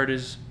or heard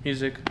his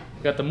music.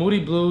 We got the Moody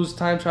Blues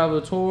Time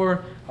Travel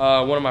Tour.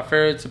 One of my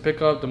favorites to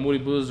pick up. The Moody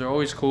Blues are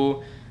always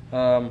cool.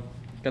 Got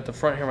the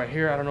front here right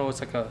here. I don't know.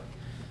 It's like this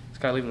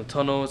guy leaving the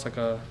tunnel. It's like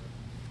I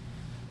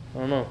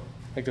don't know,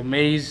 like a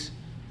maze.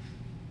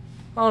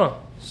 I don't know,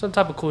 some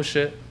type of cool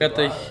shit. Got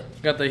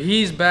the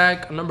He's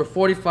Back, number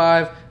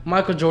 45.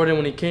 Michael Jordan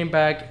when he came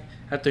back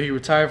after he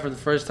retired for the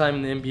first time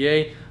in the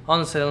NBA on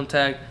the Salem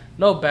tag.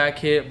 No back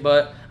hit,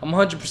 but I'm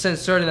 100%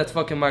 certain that's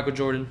fucking Michael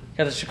Jordan.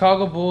 Got the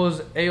Chicago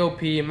Bulls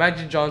AOP,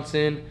 Magic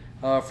Johnson,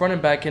 front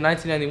and back in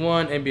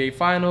 1991 NBA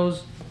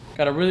Finals.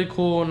 Got a really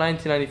cool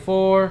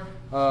 1994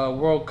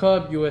 World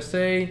Cup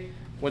USA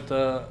with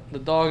the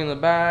dog in the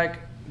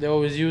back. They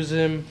always use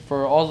him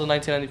for all the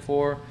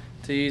 1994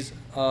 tees.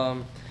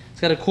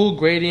 It's got a cool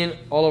gradient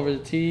all over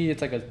the tee.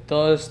 It's like a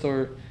dust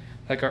or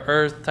like a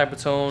earth type of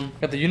tone.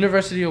 Got the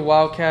University of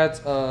Wildcats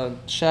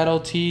Shadow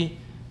tee.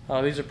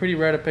 These are pretty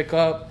rare to pick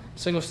up.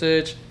 Single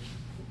stitch,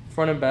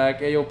 front and back,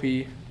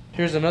 AOP.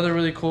 Here's another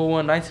really cool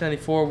one,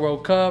 1994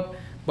 World Cup,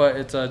 but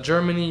it's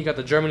Germany. You got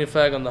the Germany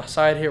flag on the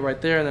side here right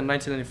there, and then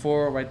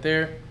 1994 right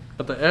there.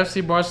 Got the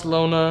FC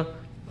Barcelona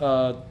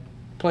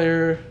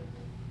player.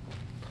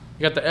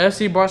 You got the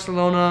FC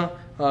Barcelona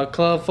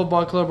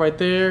football club right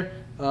there.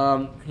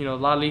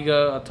 La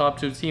Liga, a top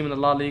 2 team in the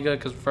La Liga,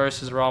 because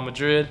first is Real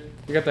Madrid.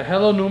 You got the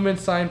Hello Newman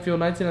Seinfeld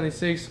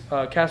 1996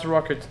 Castle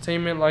Rock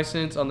Entertainment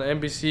license on the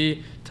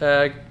NBC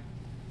tag.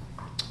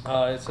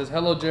 It says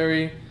Hello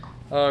Jerry.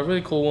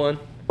 Really cool one.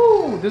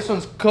 Ooh, this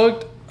one's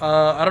cooked.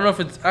 I don't know if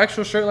it's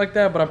actual shirt like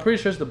that, but I'm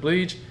pretty sure it's the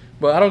bleach.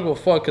 But I don't give a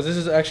fuck, because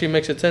this actually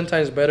makes it 10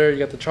 times better. You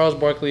got the Charles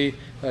Barkley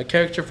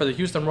character for the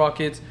Houston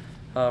Rockets,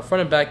 front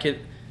and back hit.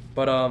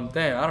 But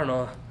damn, I don't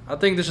know. I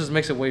think this just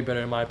makes it way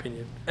better in my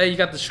opinion. Hey, you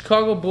got the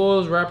Chicago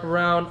Bulls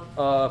wraparound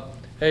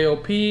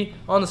AOP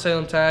on the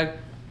Salem tag.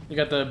 You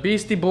got the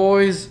Beastie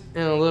Boys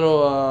in a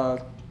little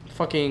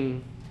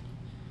fucking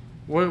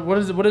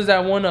what is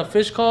that one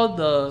fish called?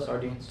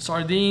 The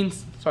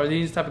sardines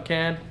type of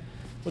can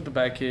with the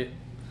back hit.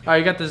 Alright,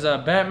 you got this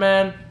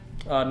Batman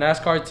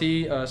NASCAR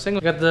tee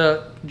single. You got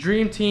the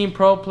Dream Team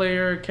Pro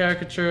Player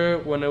caricature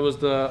when it was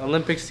the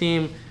Olympics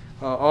team.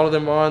 All of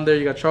them are on there.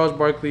 You got Charles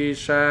Barkley,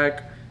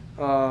 Shaq,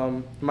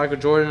 Michael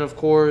Jordan, of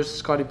course,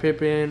 Scottie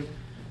Pippen,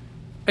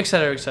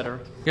 etc., etc.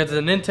 You got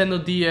the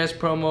Nintendo DS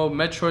promo,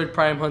 Metroid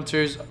Prime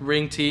Hunters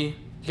ring tee.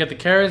 You got the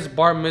Carrots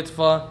Bar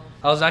Mitzvah.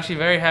 I was actually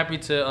very happy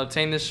to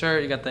obtain this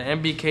shirt. You got the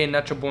MBK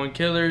Natural Born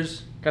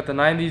Killers. Got the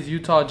 90s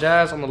Utah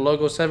Jazz on the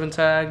logo 7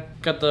 tag.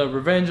 Got the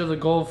Revenge of the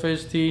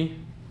Goldfish tee.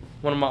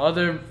 One of my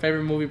other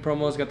favorite movie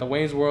promos. Got the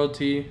Wayne's World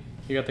tee.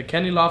 You got the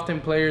Kenny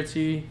Lofton player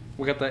tee.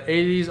 We got the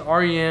 80s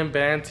REM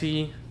band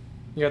tee.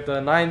 You got the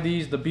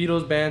 90s The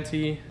Beatles band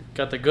tee.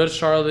 Got the Good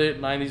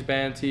Charlotte 90s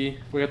band tee.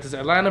 We got this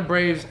Atlanta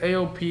Braves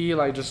AOP,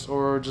 like just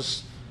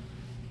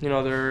you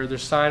know, their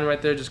sign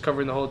right there, just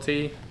covering the whole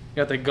tee. You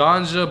got the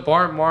Ganja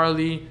Bart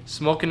Marley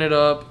Smoking It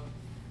Up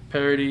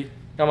parody.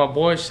 Got my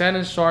boy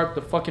Shannon Sharp,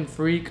 the fucking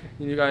freak.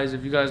 You guys,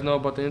 if you guys know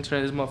about the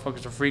internet, this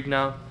motherfucker's a freak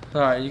now.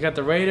 All right, you got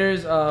the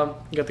Raiders.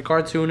 You got the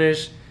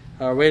cartoonish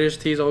Raiders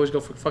tees. Always go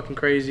for fucking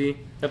crazy.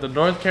 Got the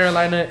North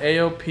Carolina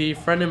AOP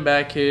front and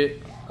back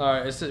hit.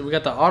 Alright, we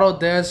got the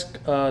Autodesk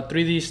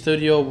 3D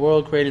Studio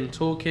World Creating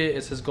Toolkit.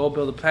 It says go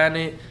build a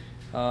planet.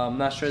 I'm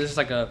not sure. This is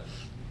like a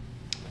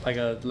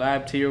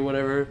lab tee or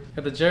whatever.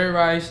 Got the Jerry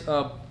Rice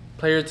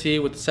player tee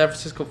with the San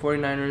Francisco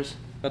 49ers.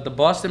 Got the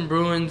Boston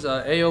Bruins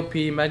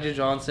AOP Magic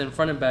Johnson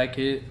front and back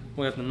hit.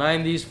 We got the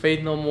 90s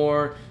Faith No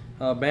More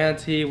band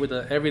tee with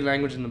every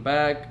language in the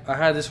back. I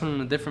had this one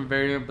in a different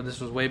variant, but this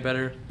was way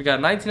better. We got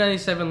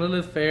 1997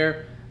 Lilith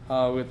Fair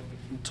with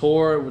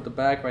tour with the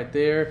back right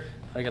there.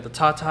 I got the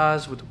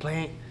Tatas with the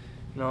blank.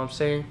 You know what I'm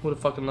saying? Who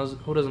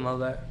doesn't love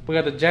that? We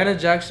got the Janet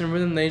Jackson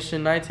Rhythm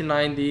Nation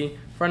 1990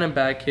 front and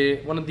back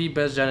hit. One of the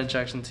best Janet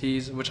Jackson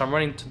tees, which I'm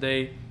running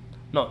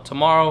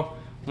tomorrow,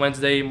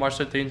 Wednesday, March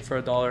 13th for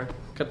 $1.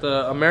 Got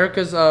the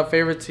America's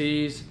favorite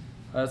tees.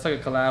 It's like a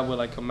collab with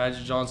like a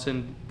Magic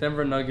Johnson,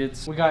 Denver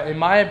Nuggets. We got, in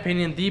my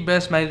opinion, the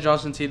best Magic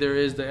Johnson tee there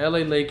is, the LA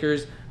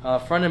Lakers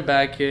front and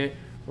back hit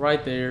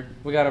right there.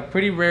 We got a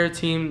pretty rare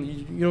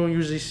team. You don't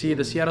usually see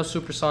the Seattle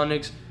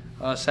Supersonics.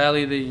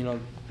 Sadly, they're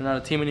not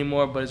a team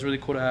anymore, but it's really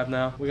cool to have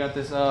now. We got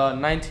this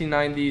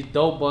 1990s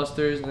Dope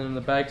Busters, and in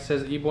the back it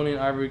says Ebony and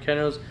Ivory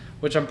Kennels,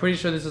 which I'm pretty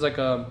sure this is like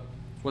a,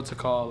 what's it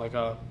called? Like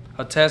a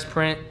test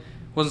print.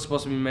 Wasn't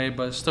supposed to be made,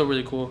 but it's still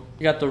really cool.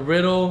 You got the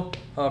Riddle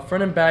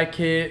front and back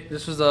kit.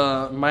 This was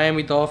the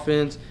Miami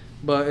Dolphins,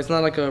 but it's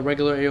not like a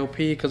regular AOP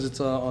because it's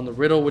on the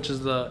Riddle, which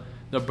is the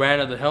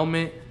brand of the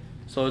helmet.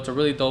 So it's a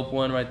really dope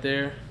one right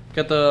there.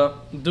 Got the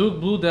Duke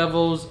Blue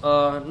Devils,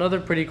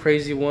 another pretty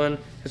crazy one.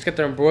 It's got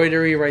the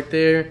embroidery right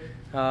there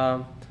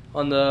on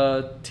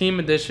the team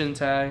edition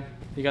tag.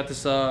 You got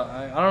this,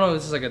 I don't know,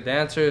 this is like a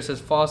dancer. It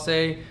says Fosse,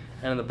 and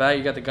in the back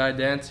you got the guy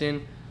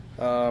dancing.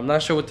 I'm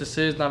not sure what this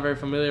is, not very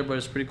familiar, but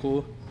it's pretty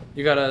cool.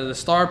 You got the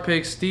star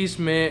pick, Steve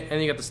Smith, and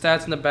you got the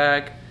stats in the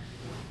back.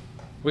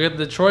 We got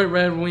the Detroit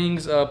Red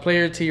Wings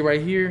player tee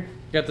right here.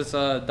 You got this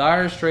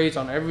Dire Straits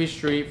on every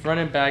street, front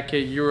and back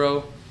kit,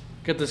 Euro.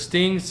 Got the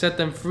Sting, Set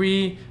Them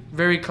Free,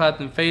 very clapped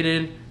and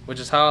faded,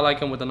 which is how I like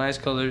them, with the nice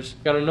colors.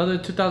 Got another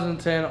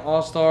 2010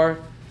 All-Star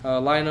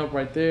lineup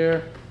right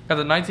there. Got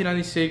the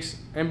 1996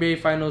 NBA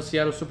Finals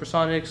Seattle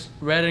Supersonics,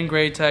 red and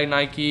gray tag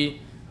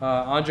Nike,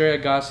 Andre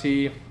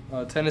Agassi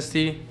tennis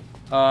tee.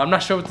 I'm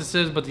not sure what this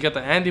is, but you got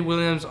the Andy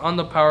Williams on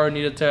the Power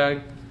Anita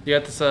tag. You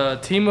got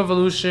this Team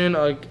Evolution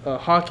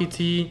hockey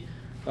tee.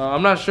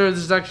 I'm not sure if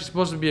this is actually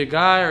supposed to be a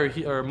guy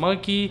or a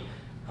monkey,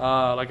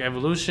 like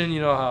Evolution,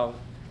 you know how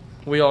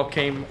we all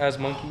came as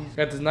monkeys.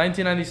 Got this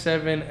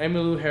 1997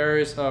 Emmylou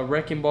Harris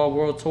Wrecking Ball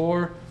World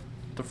Tour,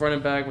 the front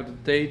and back with the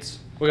dates.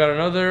 We got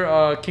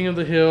another King of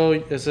the Hill.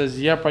 It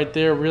says yep right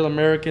there, Real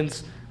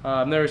Americans.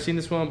 I've never seen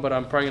this one, but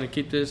I'm probably gonna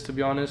keep this, to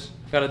be honest.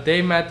 Got a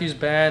Dave Matthews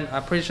Band.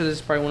 I'm pretty sure this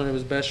is probably one of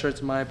his best shirts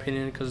in my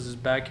opinion, because it's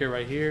back here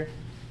right here.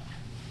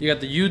 You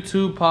got the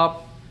YouTube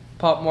Pop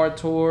Mart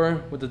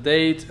Tour with the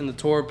dates and the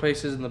tour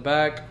places in the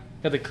back.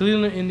 Got the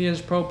Cleveland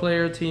Indians Pro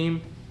Player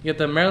Team. You got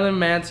the Marilyn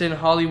Manson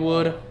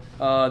Hollywood.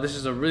 This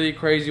is a really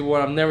crazy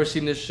one. I've never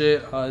seen this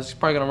shit. It's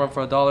probably gonna run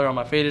for $1 on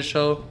my Faded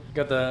show.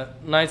 Got the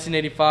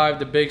 1985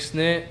 The Big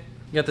Snit.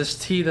 You got this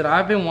tee that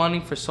I've been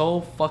wanting for so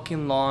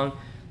fucking long.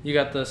 You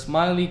got the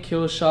Smiley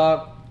Kill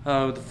Shot.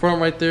 The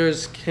front right there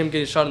is him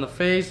getting shot in the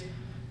face,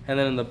 and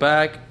then in the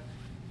back,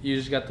 you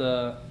just got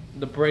the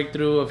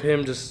breakthrough of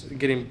him just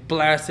getting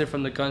blasted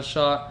from the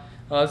gunshot.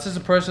 This is a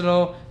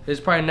personal.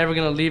 It's probably never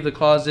gonna leave the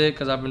closet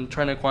because I've been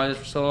trying to acquire this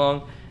for so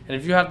long. And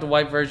if you have the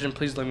white version,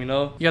 please let me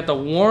know. You got the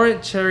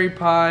Warrant Cherry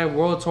Pie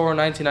World Tour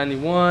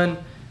 1991.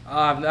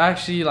 I've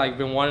actually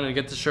been wanting to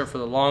get this shirt for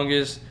the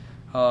longest.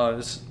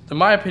 In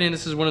my opinion,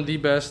 this is one of the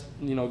best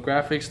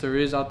graphics there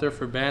is out there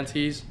for band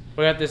tees.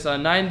 We got this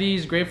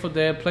 90s Grateful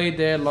Dead Play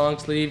Dead long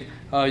sleeve.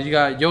 You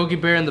got Yogi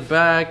Bear in the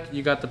back.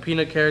 You got the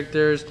Peanut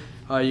characters.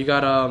 You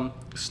got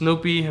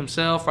Snoopy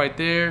himself right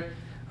there.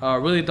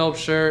 Really dope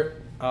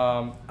shirt.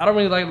 I don't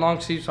really like long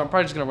sleeves, so I'm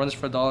probably just gonna run this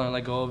for $1 and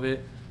let go of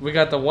it. We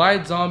got the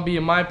White Zombie.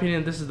 In my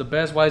opinion, this is the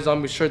best White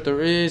Zombie shirt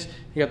there is.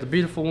 You got the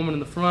beautiful woman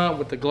in the front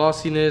with the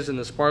glossiness and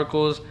the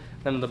sparkles,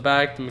 and in the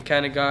back, the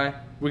mechanic guy.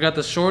 We got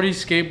the Shorty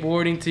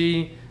Skateboarding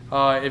tee.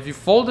 If you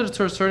fold it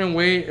to a certain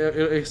way,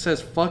 it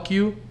says "fuck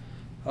you."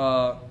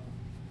 I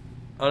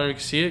don't know if you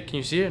can see it. Can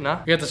you see it? Nah.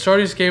 We got the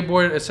Shorty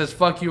Skateboard. It says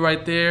 "fuck you"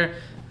 right there.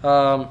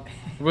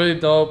 Really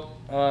dope.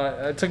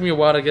 It took me a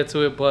while to get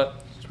to it,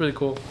 but it's really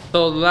cool.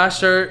 So the last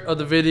shirt of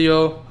the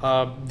video,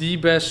 the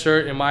best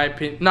shirt in my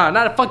opinion. Nah,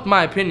 not fuck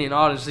my opinion,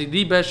 honestly.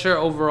 The best shirt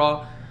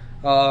overall.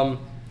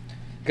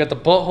 Got the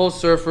Butthole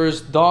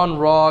Surfers, Dawn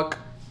Rock.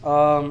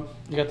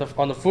 You got the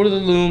on the Fruit of the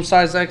Loom,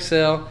 size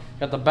XL.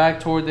 Got the back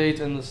tour dates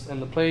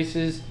and the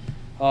places.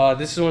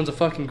 This one's a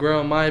fucking grill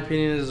in my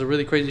opinion. This is a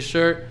really crazy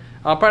shirt.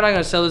 I'm probably not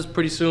gonna sell this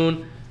pretty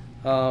soon.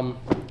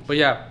 But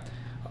yeah,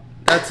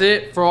 that's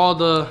it for all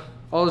the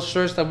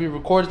shirts that we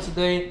recorded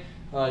today.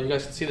 You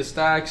guys can see the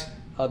stacks.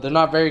 They're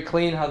not very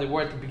clean how they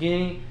were at the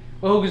beginning.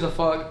 Well, who gives a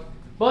fuck?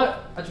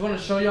 But I just want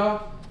to show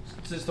y'all,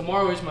 since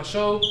tomorrow is my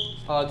show,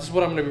 this is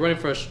what I'm gonna be running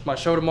for my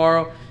show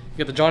tomorrow. You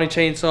got the Johnny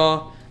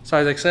Chainsaw,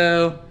 size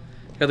XL.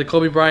 Got the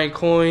Kobe Bryant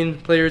coin,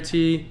 player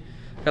T.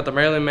 Got the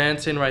Marilyn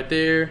Manson right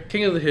there.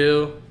 King of the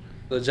Hill.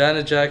 The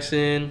Janet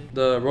Jackson.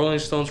 The Rolling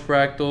Stones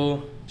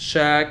Fractal.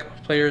 Shaq,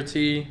 player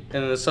T.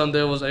 And then the Sun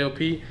Devils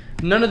AOP.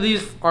 None of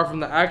these are from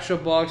the actual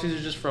box. These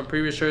are just from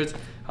previous shirts.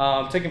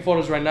 I'm taking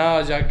photos right now,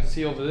 as y'all can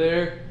see over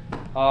there.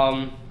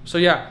 So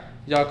yeah,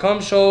 y'all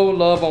come show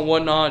love on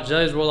Whatnot.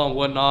 Jelly's World on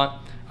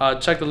Whatnot.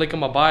 Check the link in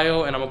my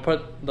bio, and I'm gonna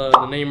put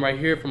the name right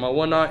here for my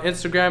Whatnot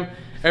Instagram.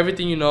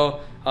 Everything you know.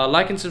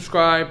 Like and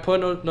subscribe, put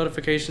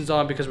notifications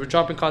on, because we're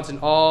dropping content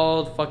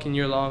all fucking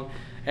year long.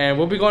 And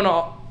we'll be going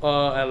to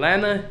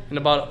Atlanta in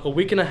about a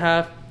week and a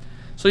half.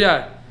 So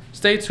yeah,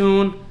 stay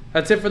tuned.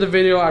 That's it for the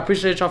video. I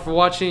appreciate y'all for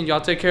watching.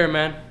 Y'all take care,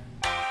 man.